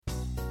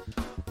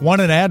Want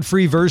an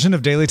ad-free version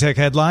of Daily Tech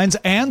Headlines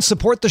and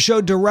support the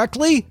show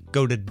directly?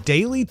 Go to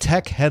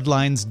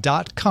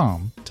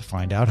dailytechheadlines.com to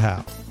find out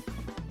how.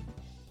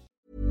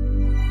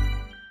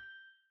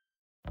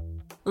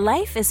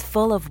 Life is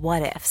full of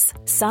what-ifs.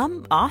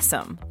 Some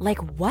awesome, like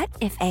what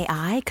if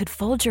AI could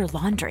fold your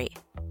laundry?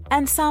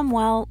 And some,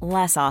 well,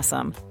 less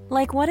awesome,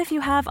 like what if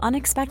you have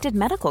unexpected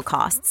medical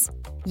costs?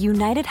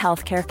 United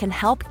Healthcare can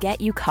help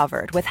get you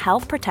covered with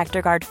Health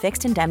Protector Guard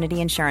fixed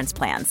indemnity insurance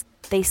plans.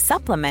 They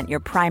supplement your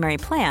primary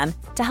plan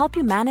to help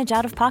you manage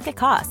out-of-pocket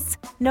costs.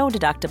 No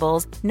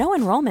deductibles, no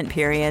enrollment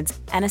periods,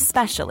 and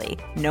especially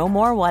no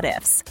more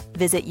what-ifs.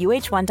 Visit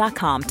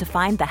uh1.com to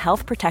find the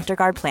Health Protector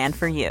Guard plan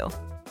for you.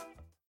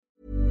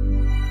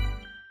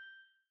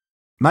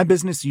 My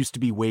business used to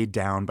be weighed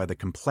down by the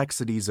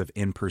complexities of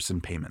in-person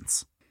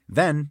payments.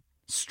 Then,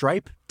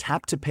 Stripe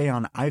Tap to Pay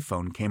on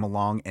iPhone came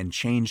along and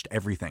changed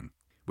everything.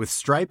 With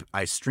Stripe,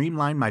 I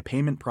streamlined my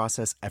payment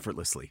process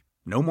effortlessly.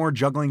 No more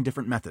juggling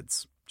different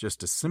methods.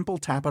 Just a simple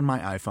tap on my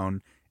iPhone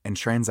and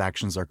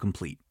transactions are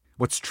complete.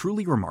 What's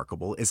truly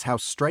remarkable is how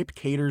Stripe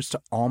caters to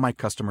all my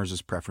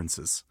customers'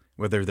 preferences.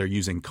 Whether they're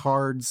using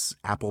cards,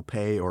 Apple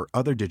Pay, or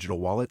other digital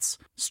wallets,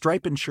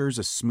 Stripe ensures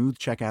a smooth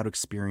checkout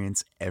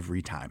experience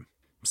every time.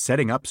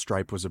 Setting up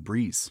Stripe was a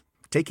breeze,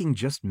 taking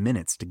just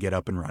minutes to get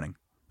up and running.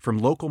 From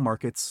local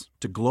markets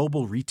to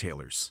global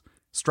retailers,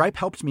 Stripe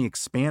helped me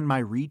expand my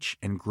reach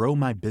and grow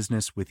my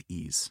business with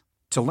ease.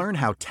 To learn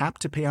how Tap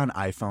to Pay on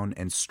iPhone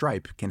and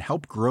Stripe can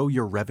help grow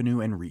your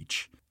revenue and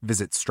reach,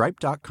 visit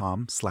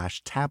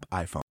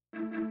stripe.com/tapiphone.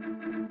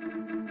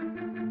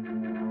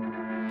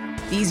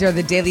 These are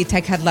the Daily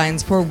Tech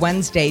Headlines for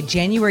Wednesday,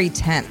 January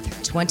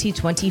 10th,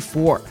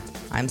 2024.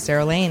 I'm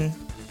Sarah Lane.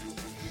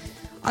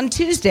 On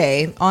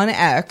Tuesday, on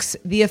X,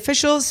 the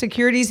official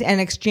Securities and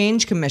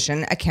Exchange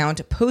Commission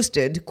account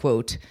posted,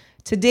 quote,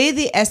 "Today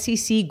the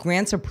SEC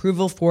grants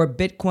approval for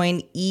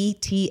Bitcoin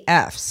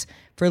ETFs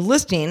for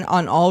listing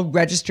on all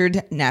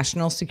registered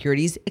national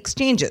securities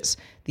exchanges.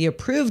 The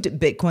approved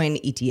Bitcoin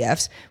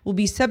ETFs will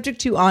be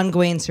subject to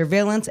ongoing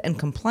surveillance and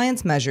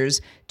compliance measures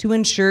to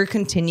ensure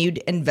continued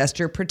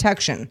investor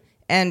protection."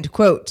 End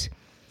quote.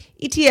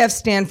 ETFs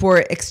stand for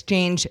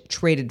Exchange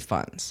Traded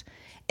Funds.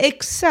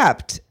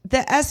 Except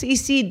the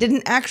SEC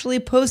didn't actually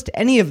post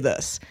any of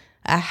this.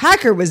 A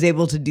hacker was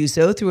able to do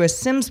so through a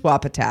SIM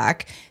swap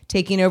attack,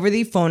 taking over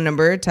the phone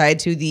number tied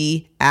to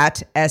the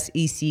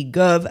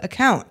 @SECGov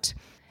account.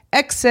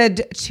 X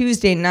said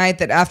Tuesday night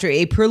that after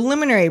a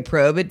preliminary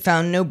probe, it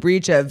found no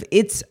breach of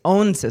its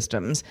own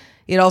systems.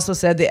 It also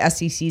said the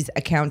SEC's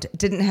account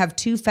didn't have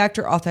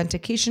two-factor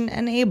authentication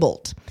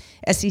enabled.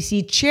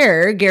 SEC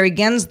Chair Gary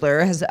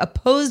Gensler has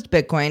opposed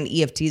Bitcoin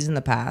EFTs in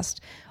the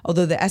past,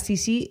 although the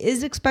SEC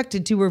is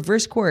expected to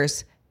reverse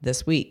course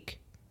this week.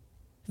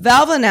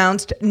 Valve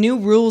announced new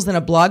rules in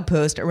a blog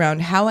post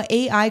around how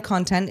AI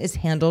content is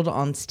handled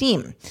on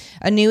Steam.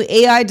 A new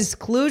AI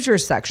disclosure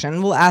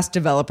section will ask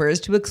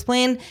developers to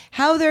explain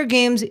how their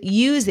games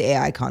use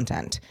AI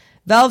content.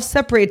 Valve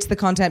separates the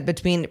content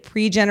between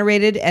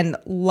pre-generated and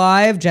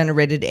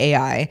live-generated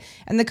AI,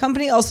 and the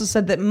company also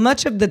said that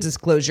much of the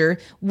disclosure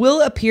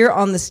will appear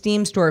on the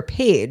Steam store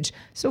page,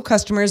 so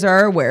customers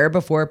are aware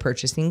before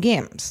purchasing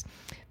games.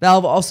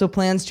 Valve also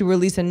plans to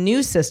release a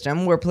new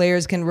system where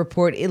players can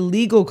report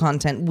illegal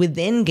content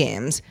within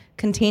games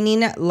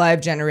containing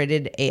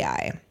live-generated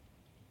AI.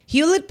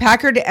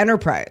 Hewlett-Packard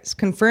Enterprise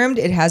confirmed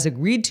it has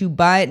agreed to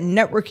buy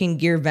networking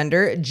gear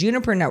vendor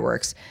Juniper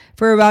Networks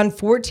for around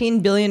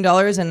 $14 billion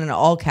in an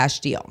all-cash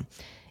deal.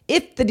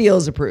 If the deal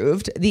is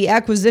approved, the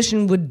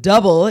acquisition would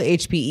double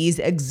HPE's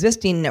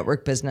existing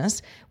network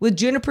business, with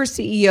Juniper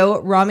CEO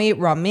Rami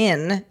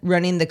Ramin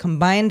running the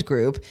combined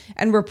group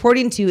and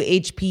reporting to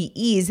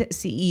HPE's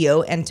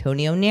CEO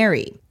Antonio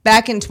Neri.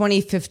 Back in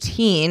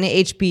 2015,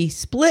 HP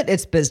split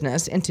its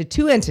business into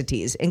two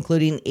entities,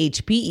 including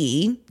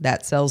HPE,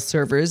 that sells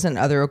servers and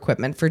other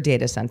equipment for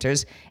data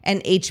centers,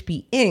 and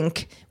HP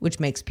Inc., which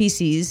makes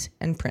PCs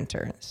and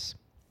printers.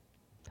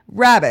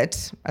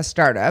 Rabbit, a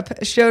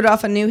startup, showed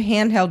off a new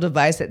handheld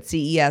device at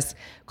CES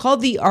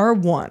called the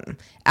R1,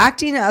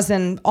 acting as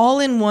an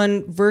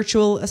all-in-one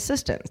virtual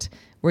assistant,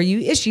 where you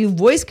issue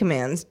voice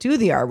commands to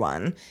the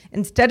R1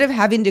 instead of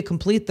having to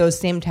complete those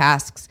same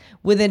tasks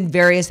within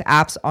various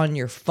apps on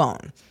your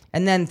phone.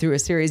 And then through a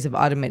series of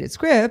automated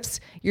scripts,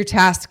 your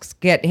tasks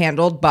get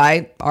handled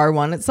by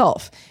R1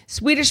 itself.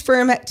 Swedish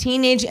firm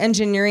Teenage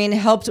Engineering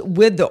helped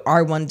with the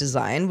R1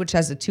 design, which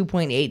has a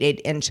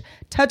 2.88-inch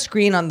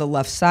touchscreen on the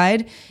left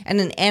side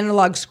and an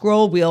analog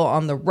scroll wheel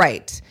on the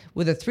right,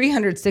 with a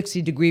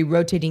 360-degree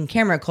rotating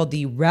camera called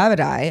the Rabbit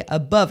Eye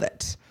above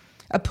it.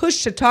 A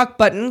push-to-talk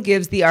button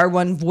gives the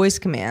R1 voice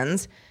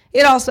commands.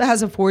 It also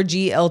has a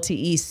 4G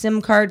LTE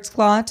SIM card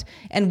slot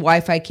and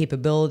Wi-Fi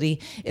capability.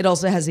 It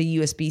also has a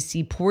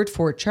USB-C port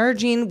for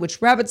charging,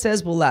 which Rabbit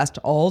says will last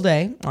all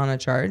day on a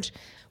charge.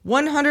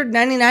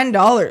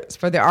 $199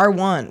 for the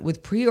R1,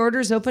 with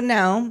pre-orders open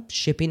now,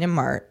 shipping in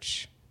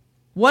March.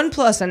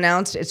 OnePlus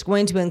announced it's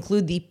going to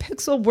include the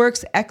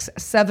Pixelworks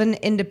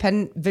X7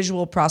 independent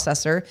visual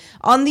processor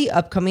on the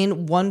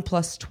upcoming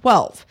OnePlus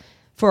 12.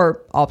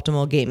 for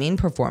optimal gaming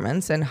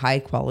performance and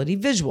high-quality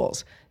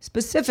visuals,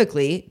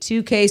 specifically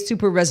 2K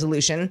super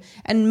resolution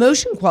and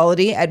motion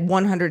quality at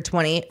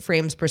 120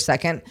 frames per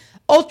second,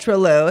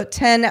 ultra-low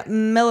 10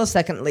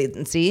 millisecond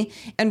latency,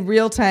 and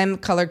real-time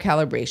color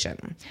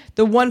calibration.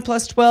 The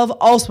OnePlus 12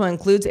 also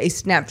includes a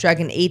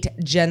Snapdragon 8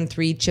 Gen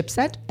 3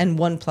 chipset and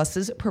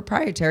OnePlus's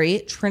proprietary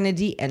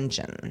Trinity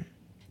engine.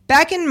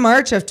 Back in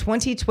March of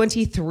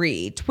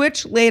 2023,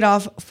 Twitch laid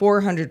off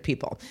 400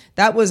 people.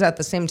 That was at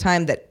the same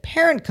time that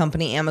parent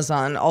company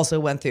Amazon also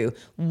went through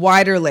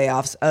wider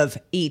layoffs of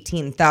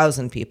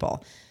 18,000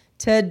 people.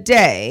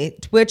 Today,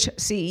 Twitch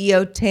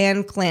CEO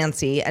Tan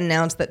Clancy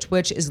announced that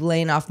Twitch is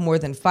laying off more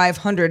than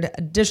 500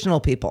 additional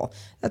people.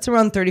 That's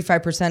around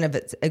 35% of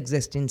its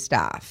existing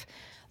staff.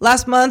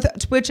 Last month,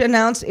 Twitch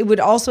announced it would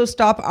also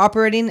stop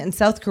operating in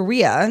South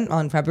Korea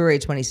on February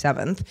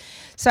 27th,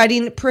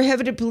 citing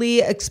prohibitively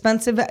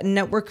expensive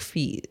network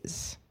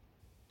fees.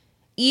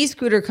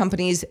 E-scooter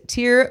companies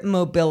Tier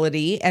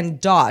Mobility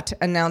and Dot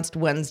announced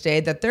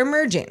Wednesday that they're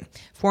merging,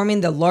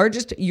 forming the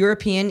largest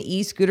European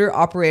e-scooter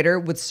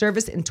operator with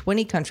service in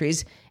 20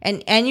 countries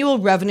and annual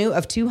revenue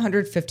of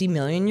 250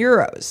 million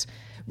euros.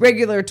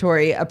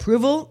 Regulatory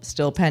approval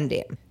still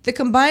pending. The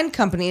combined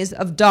companies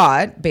of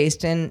Dot,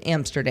 based in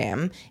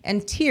Amsterdam,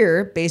 and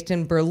Tier, based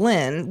in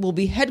Berlin, will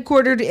be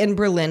headquartered in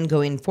Berlin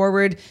going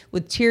forward,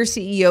 with Tier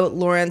CEO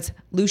Lawrence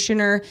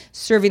Luschner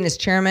serving as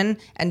chairman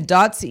and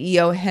Dot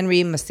CEO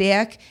Henry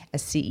Maciek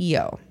as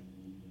CEO.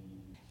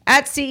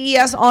 At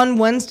CES on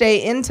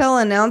Wednesday,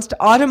 Intel announced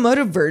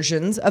automotive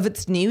versions of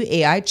its new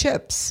AI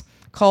chips.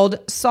 Called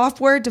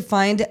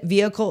Software-Defined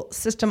Vehicle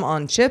System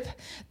on Chip,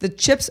 the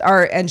chips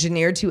are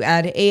engineered to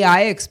add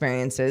AI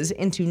experiences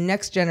into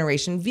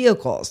next-generation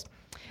vehicles.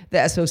 The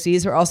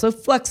SoCs are also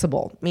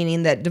flexible,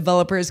 meaning that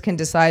developers can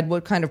decide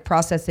what kind of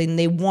processing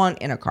they want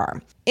in a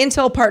car.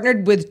 Intel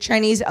partnered with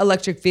Chinese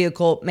electric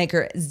vehicle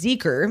maker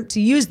Zeekr to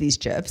use these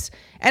chips,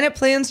 and it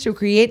plans to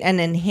create an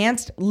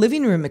enhanced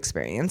living room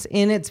experience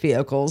in its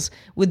vehicles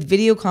with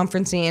video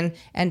conferencing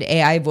and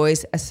AI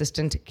voice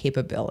assistant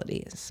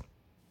capabilities.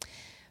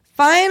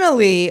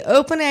 Finally,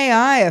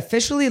 OpenAI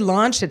officially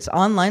launched its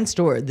online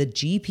store, the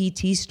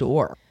GPT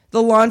Store.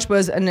 The launch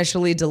was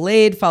initially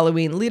delayed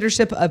following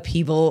leadership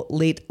upheaval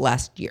late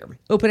last year.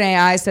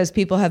 OpenAI says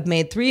people have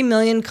made 3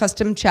 million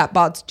custom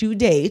chatbots to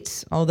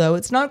date, although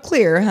it's not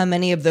clear how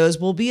many of those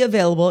will be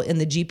available in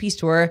the GP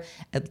Store,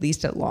 at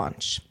least at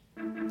launch.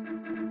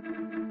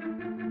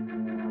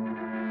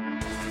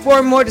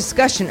 For more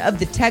discussion of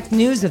the tech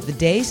news of the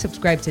day,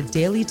 subscribe to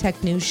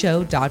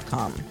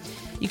dailytechnewsshow.com.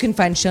 You can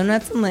find show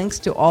notes and links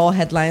to all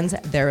headlines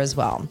there as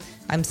well.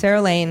 I'm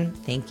Sarah Lane.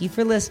 Thank you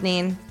for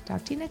listening.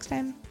 Talk to you next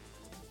time.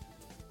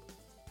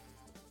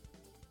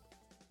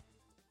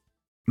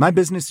 My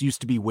business used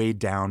to be weighed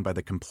down by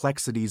the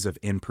complexities of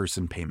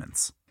in-person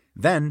payments.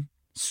 Then,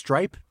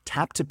 Stripe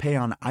Tap to Pay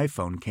on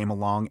iPhone came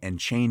along and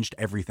changed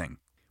everything.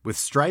 With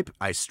Stripe,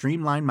 I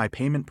streamlined my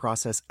payment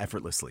process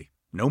effortlessly.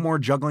 No more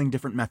juggling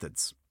different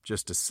methods.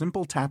 Just a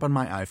simple tap on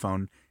my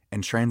iPhone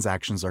and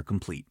transactions are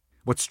complete.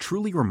 What's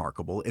truly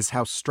remarkable is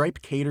how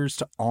Stripe caters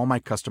to all my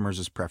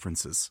customers'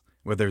 preferences.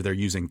 Whether they're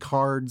using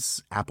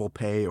cards, Apple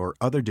Pay, or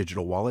other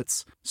digital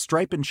wallets,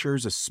 Stripe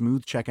ensures a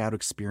smooth checkout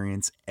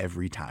experience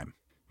every time.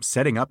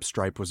 Setting up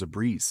Stripe was a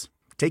breeze,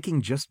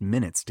 taking just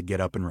minutes to get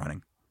up and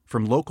running.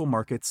 From local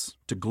markets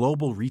to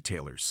global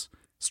retailers,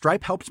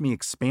 Stripe helped me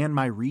expand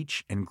my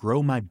reach and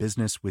grow my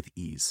business with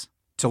ease.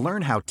 To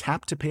learn how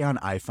Tap to Pay on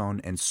iPhone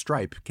and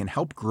Stripe can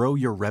help grow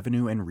your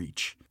revenue and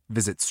reach,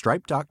 visit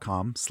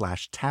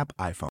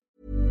stripe.com/tapiphone.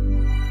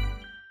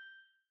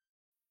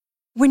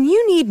 When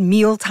you need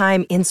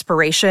mealtime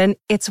inspiration,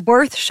 it's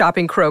worth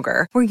shopping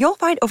Kroger, where you'll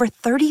find over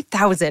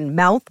 30,000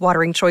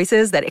 mouth-watering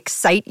choices that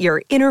excite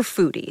your inner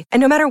foodie. And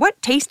no matter what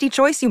tasty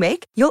choice you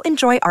make, you'll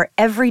enjoy our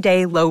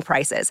everyday low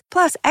prices,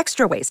 plus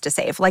extra ways to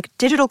save, like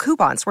digital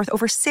coupons worth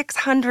over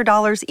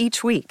 $600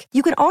 each week.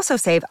 You can also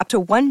save up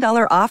to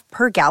 $1 off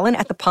per gallon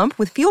at the pump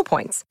with fuel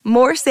points.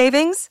 More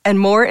savings and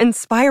more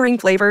inspiring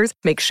flavors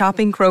make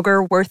shopping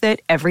Kroger worth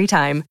it every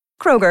time.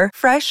 Kroger,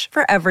 fresh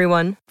for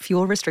everyone.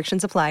 Fuel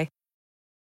restrictions apply.